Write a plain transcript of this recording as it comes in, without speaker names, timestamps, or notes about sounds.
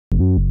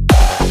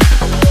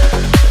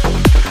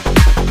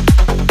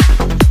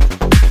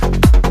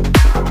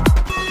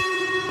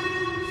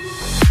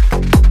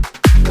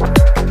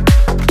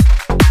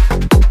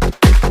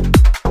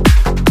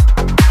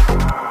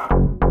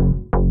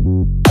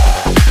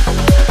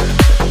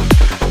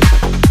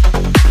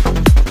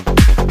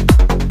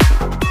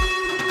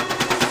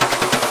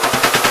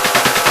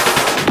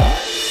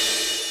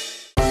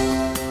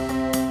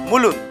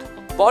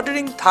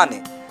bordering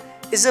Thane,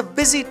 is a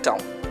busy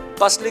town,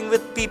 bustling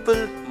with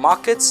people,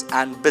 markets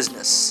and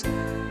business.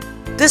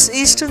 This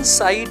eastern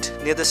side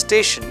near the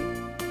station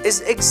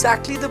is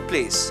exactly the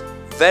place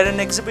where an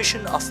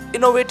exhibition of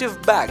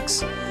innovative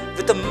bags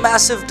with a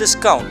massive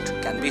discount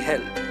can be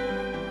held.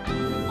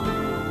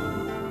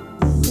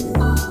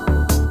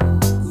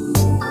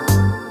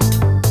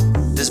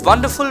 This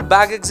wonderful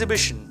bag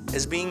exhibition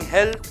is being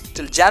held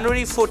till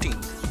January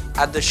 14th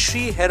at the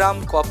Sri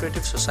Heram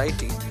Cooperative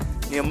Society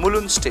near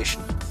Mulund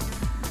station.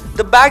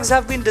 The bags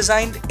have been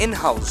designed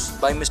in-house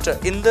by Mr.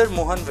 Inder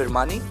Mohan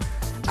Virmani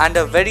and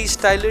are very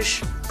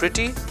stylish,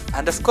 pretty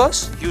and of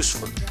course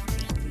useful.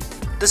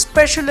 The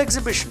special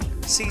exhibition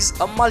sees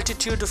a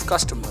multitude of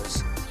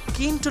customers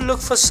keen to look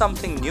for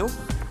something new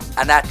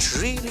and at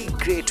really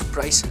great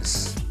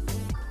prices.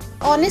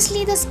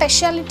 Honestly, the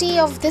speciality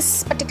of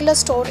this particular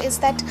store is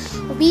that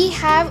we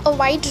have a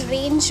wide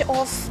range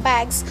of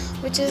bags,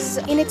 which is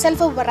in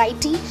itself a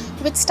variety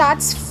which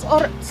starts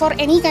for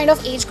any kind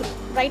of age group,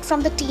 right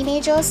from the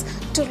teenagers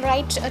to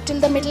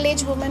till the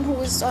middle-aged woman who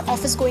is an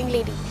office-going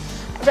lady.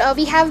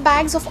 We have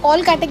bags of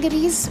all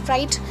categories,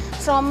 right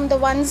from the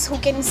ones who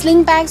can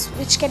sling bags,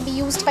 which can be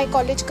used by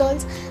college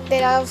girls.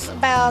 There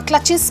are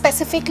clutches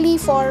specifically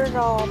for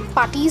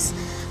parties.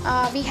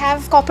 We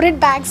have corporate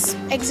bags,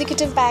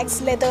 executive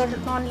bags, leather,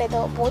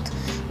 non-leather, both,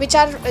 which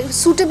are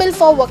suitable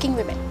for working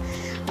women.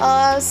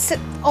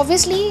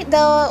 Obviously,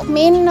 the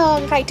main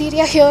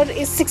criteria here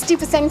is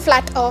 60%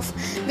 flat off,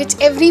 which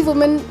every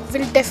woman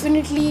will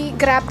definitely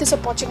grab this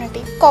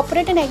opportunity.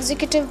 Corporate and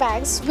executive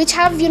bags, which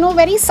have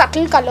very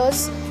subtle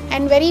colors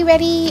and very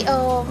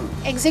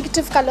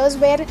executive colors,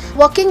 where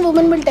working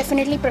women will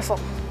definitely prefer.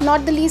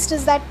 Not the least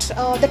is that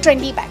the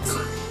trendy bags,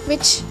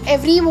 which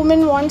every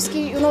woman wants.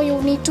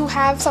 You need to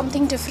have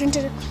something different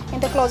in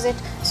the closet.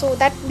 So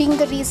that being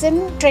the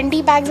reason,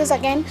 trendy bags is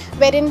again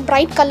wherein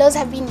bright colors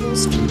have been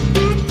used.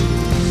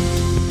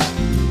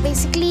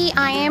 Basically,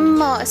 I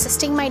am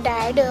assisting my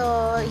dad.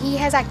 He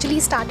has actually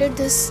started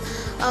this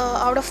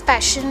out of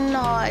passion,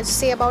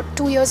 say about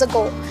 2 years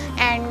ago,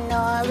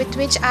 and with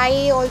which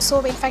I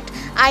also, in fact,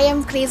 I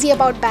am crazy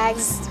about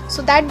bags.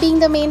 So that being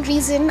the main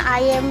reason I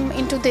am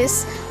into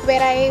this,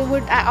 where I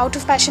would, out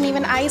of passion,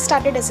 even I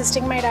started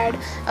assisting my dad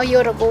a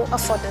year ago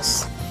for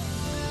this.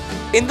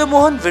 Inder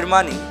Mohan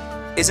Virmani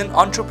is an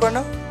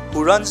entrepreneur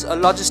who runs a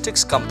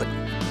logistics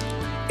company.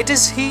 It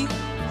is he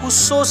who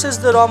sources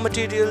the raw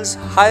materials,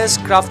 hires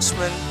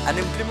craftsmen and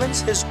implements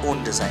his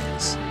own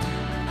designs.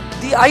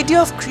 The idea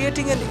of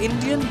creating an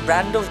Indian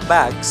brand of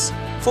bags,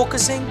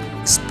 focusing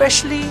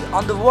especially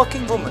on the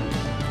working woman,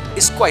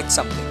 is quite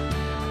something.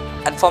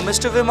 And for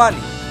Mr.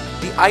 Virmani,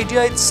 the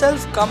idea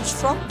itself comes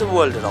from the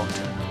world around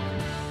him.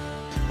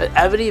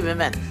 Every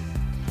woman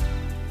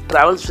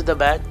travels with a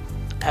bag.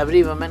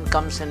 Every woman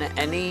comes in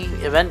any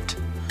event,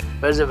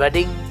 whether it's a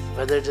wedding,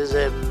 whether it is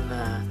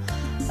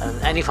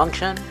any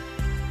function,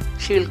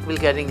 she will be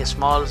carrying a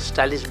small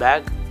stylish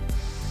bag,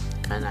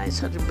 and I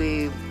thought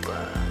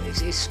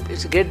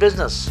it's a great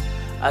business.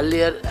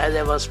 Earlier, as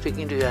I was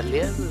speaking to you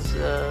earlier,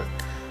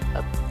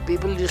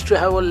 people used to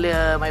have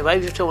my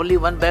wife used to have only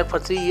one bag for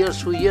 3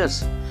 years, 2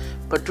 years,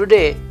 but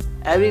today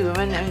every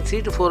woman having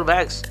 3 to 4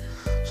 bags.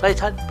 So I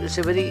thought it's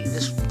a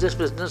this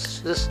business,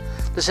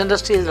 this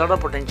industry has a lot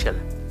of potential.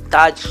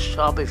 Taj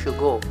shop, if you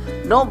go,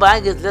 no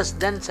bag is less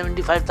than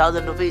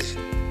 75,000 rupees.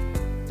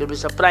 You'll be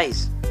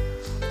surprised.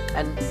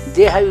 And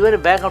they have even a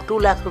bag of 2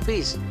 lakh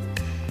rupees.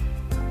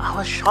 I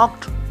was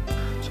shocked.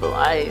 So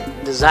I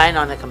designed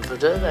on a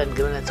computer and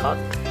given a thought,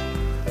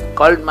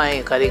 called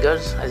my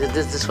karigars. I said,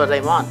 this is what I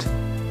want.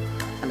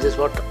 And this is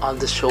what all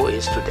this show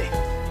is today.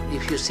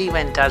 If you see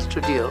my entire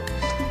studio,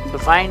 you'll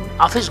find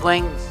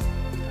office-going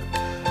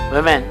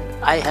women.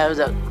 I have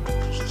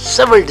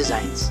several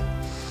designs.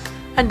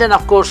 And then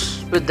of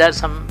course, with that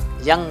some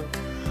young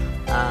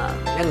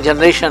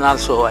generation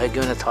also, I have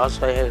given a thought.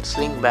 So I have a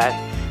sling bag,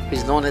 which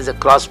is known as a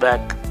cross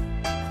bag,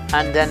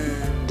 and then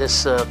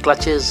this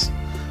clutches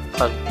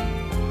for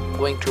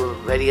going to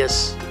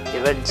various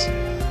events.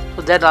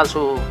 So that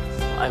also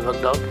I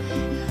worked out.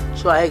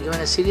 So I have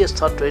given a serious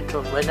thought to it.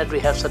 Why not we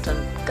have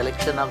certain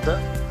collection of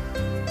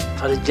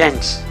for the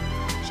gents?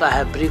 So I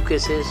have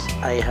briefcases,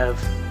 I have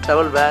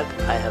travel bag,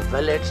 I have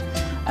wallets,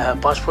 I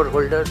have passport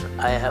holders,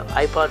 I have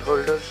iPod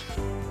holders.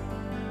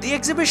 The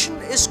exhibition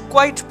is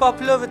quite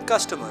popular with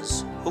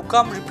customers who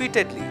come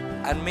repeatedly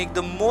and make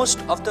the most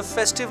of the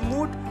festive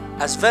mood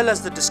as well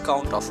as the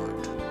discount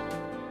offered.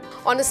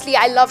 Honestly,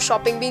 I love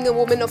shopping. Being a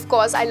woman, of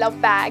course, I love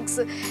bags,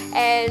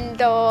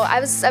 and I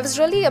was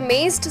really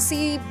amazed to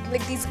see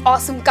like these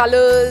awesome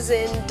colors,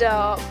 and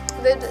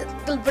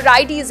the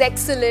variety is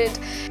excellent.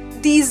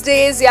 These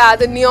days, yeah,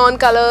 the neon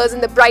colors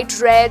and the bright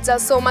reds are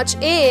so much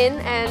in,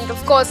 and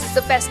of course it's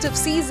the festive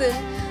season,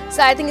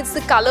 so I think it's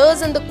the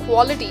colors and the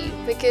quality,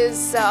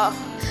 because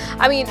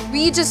I mean,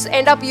 we just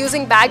end up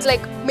using bags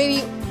like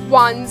maybe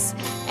once,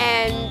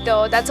 and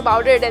that's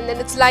about it, and then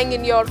it's lying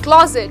in your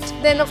closet.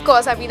 Then of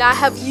course, I mean, I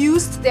have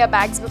used their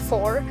bags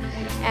before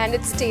and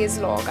it stays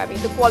long. I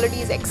mean, the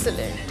quality is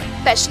excellent,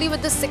 especially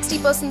with the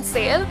 60%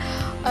 sale.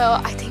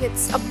 I think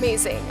it's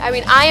amazing. I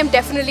mean, I am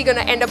definitely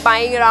gonna end up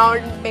buying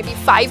around maybe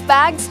 5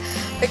 bags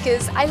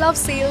because I love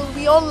sale.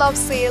 We all love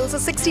sale, so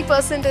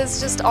 60% is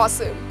just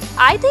awesome.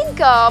 I think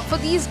for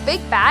these big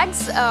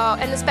bags,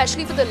 and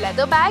especially for the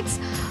leather bags,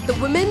 the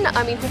women,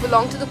 I mean, who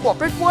belong to the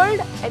corporate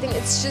world, I think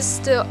it's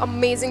just an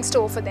amazing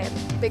store for them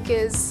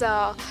because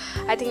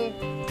I think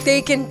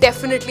they can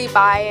definitely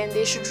buy and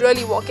they should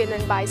really walk in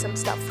and buy some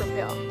stuff from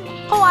here.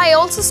 Oh, I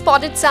also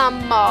spotted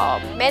some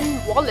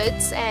men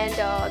wallets, and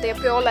they're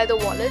pure leather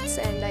wallets,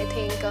 and I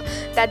think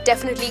that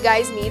definitely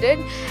guys needed.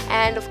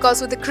 And of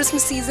course, with the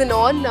Christmas season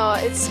on,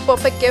 it's a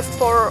perfect gift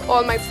for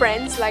all my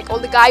friends, like all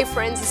the guy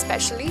friends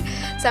especially.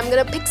 So I'm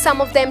gonna pick some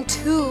of them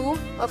too,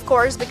 of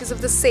course, because of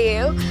the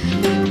sale.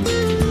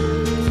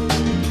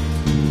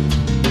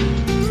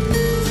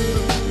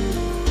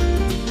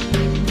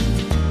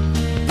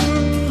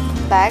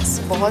 Bags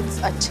बहुत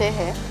अच्छे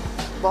हैं,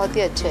 बहुत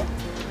ही अच्छे।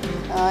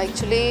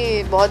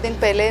 Actually बहुत दिन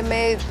पहले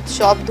मैं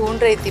shop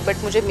ढूंढ रही थी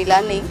बट मुझे मिला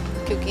नहीं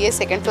क्योंकि ये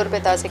सेकंड फ्लोर पे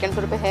था, सेकंड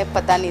फ्लोर पे है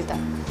पता नहीं था।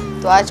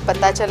 तो आज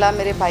पता चला,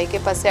 मेरे भाई के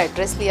पास से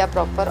एड्रेस लिया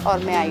प्रॉपर और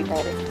मैं आई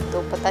डायरेक्ट,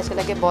 तो पता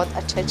चला कि बहुत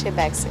अच्छे अच्छे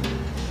बैग्स हैं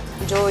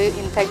जो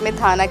इनफैक्ट मैं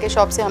थाना के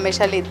शॉप से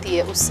हमेशा लेती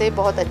है, उससे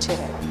बहुत अच्छे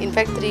हैं।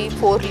 इनफैक्ट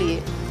 3-4 लिए,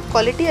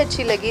 क्वालिटी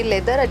अच्छी लगी,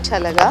 लेदर अच्छा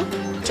लगा,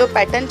 जो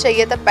पैटर्न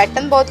चाहिए था,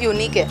 पैटर्न बहुत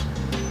यूनिक है,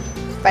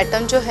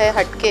 पैटर्न जो है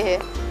हटके है।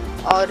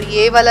 और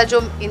ये वाला जो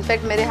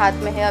इनफैक्ट मेरे हाथ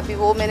में है अभी,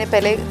 वो मैंने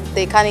पहले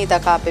देखा नहीं था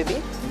कहाँ पे भी,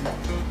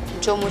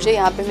 जो मुझे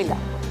यहाँ पे मिला।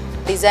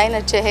 डिज़ाइन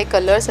अच्छे हैं,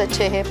 कलर्स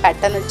अच्छे हैं,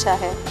 पैटर्न अच्छा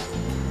है,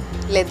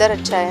 लेदर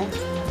अच्छा है।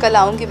 कल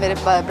आऊँगी, मेरे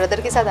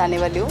ब्रदर के साथ आने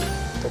वाली हूँ,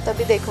 तो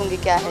तभी देखूँगी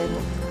क्या है वो।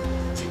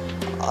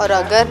 और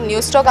अगर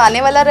न्यू स्टॉक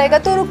आने वाला रहेगा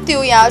तो रुकती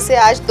हूँ यहाँ से,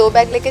 आज 2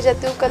 बैग लेके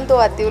जाती हूँ, कल 2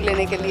 आती हूँ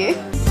लेने के लिए।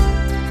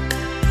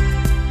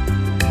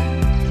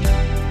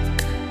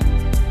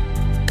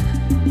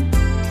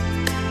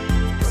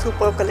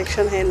 Superb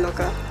collection है इन लोग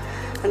का,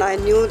 and I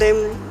knew them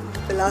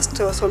the last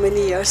so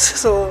many years,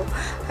 so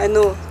I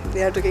know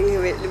they are doing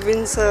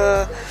means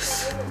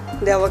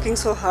they are working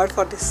so hard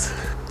for this.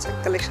 So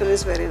collection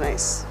is very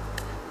nice.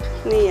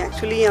 नहीं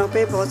एक्चुअली यहाँ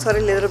पे बहुत सारे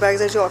leather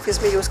bags हैं जो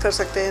office में use कर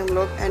सकते हैं हम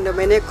लोग, एंड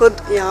मैंने खुद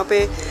यहाँ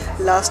पे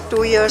लास्ट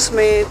 2 इयर्स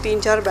में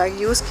 3-4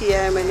 बैग यूज़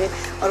किया है मैंने,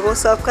 और वो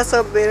सब का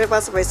सब मेरे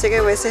पास वैसे के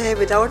वैसे है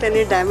विदाउट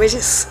एनी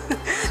डैमेजेस।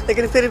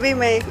 लेकिन फिर भी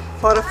मैं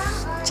फॉर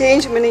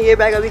चेंज मैंने ये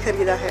बैग अभी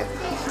ख़रीदा है।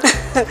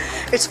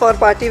 It's for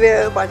party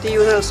wear, party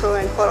use also,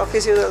 and for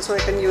office use also I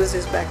can use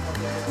this bag.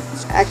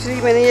 Actually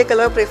मैंने ये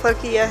कलर प्रेफर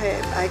किया है,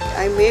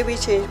 I may be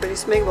change, but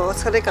इसमें बहुत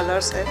सारे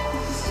कलर्स हैं,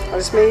 और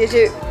इसमें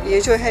ये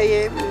जो है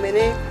ये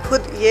मैंने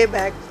खुद ये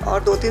बैग और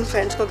 2-3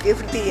 फ्रेंड्स को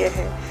गिफ्ट दिए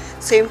हैं,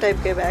 सेम टाइप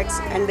के bags,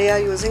 and they are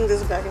using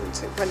this bag, it's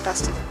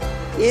fantastic.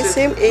 ये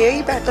सेम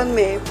यही पैटर्न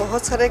में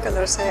बहुत सारे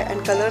कलर्स हैं, एंड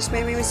कलर्स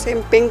में भी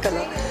सेम पिंक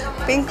कलर,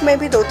 पिंक में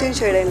भी 2-3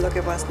 शेड है इन लोग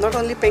के पास, नॉट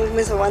ओनली पिंक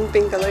में 1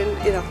 पिंक कलर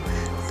इनफ,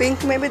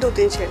 पिंक में भी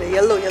 2-3 शेड है,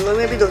 येलो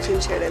में भी 2-3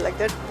 शेड है, लाइक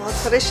दैट बहुत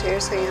सारे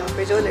शेड्स हैं यहाँ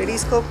पे जो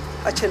लेडीज़ को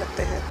अच्छे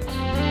लगते हैं।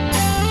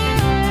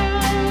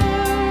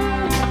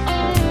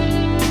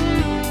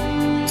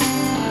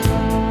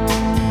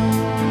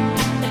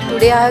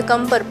 Today I have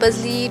come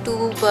purposely to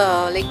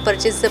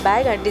purchase the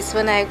bag, and this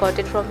one I got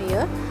it from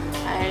here,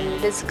 and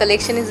this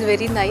collection is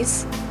very nice,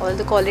 all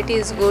the quality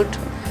is good,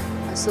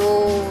 so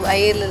I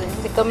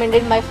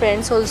recommended my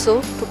friends also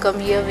to come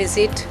here,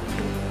 visit,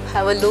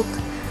 have a look,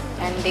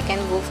 and they can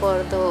go for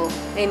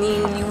any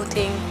new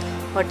thing,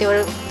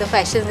 whatever the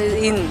fashion is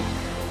in,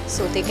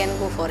 so they can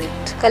go for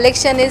it.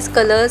 Collection is,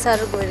 colors are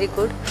very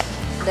good,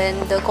 then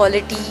the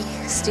quality,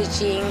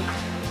 stitching,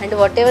 and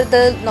whatever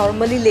the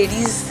normally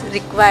ladies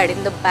required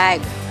in the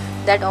bag,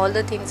 that all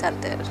the things are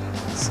there,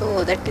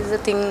 so that is the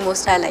thing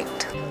most I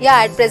liked.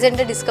 Yeah, at present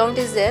the discount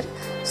is there,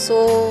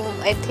 so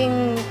I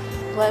think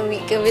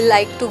we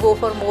like to go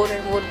for more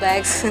and more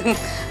bags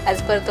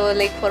as per the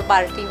like for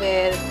party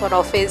wear, for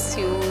office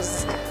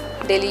use,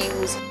 daily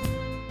use.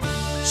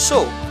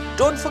 So,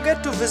 don't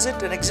forget to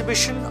visit an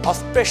exhibition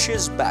of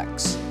precious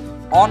bags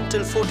on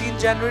till 14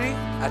 January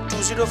at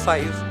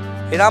 205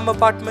 Hiram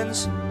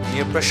Apartments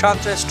near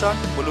Prashant Restaurant,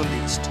 Mulund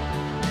East.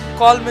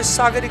 Call Ms.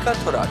 Sagarika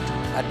Thorat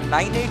at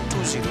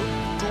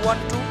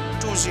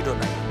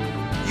 9820-212-209.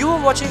 You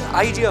are watching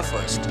Idea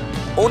First,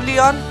 only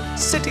on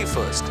City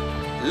First.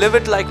 Live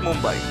it like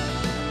Mumbai.